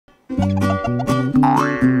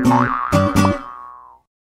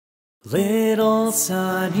Little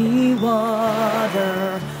sunny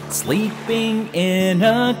water, sleeping in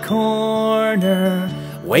a corner.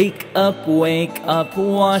 Wake up,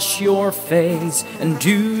 wash your face, and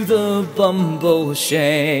do the bumble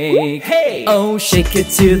shake. Hey! Oh, shake it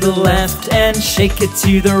to the left and shake it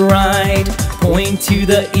to the right. Point to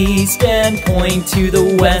the east and point to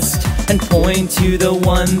the west, and point to the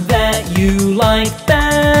one that you like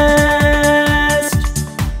best.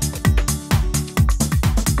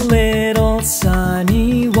 Little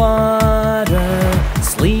sunny water,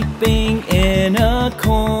 sleeping in a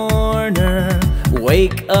corner.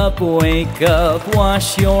 Wake up,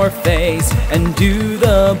 wash your face, and do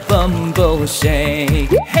the bumble shake.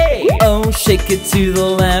 Hey! Oh, shake it to the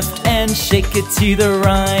left and shake it to the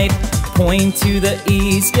right. Point to the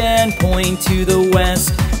east and point to the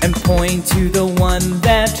west, and point to the one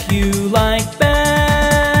that you like best.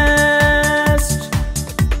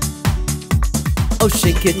 Oh,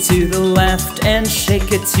 shake it to the left and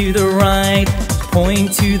shake it to the right.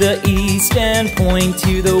 Point to the east and point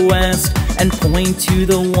to the west, and point to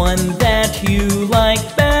the one that you like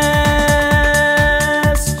best.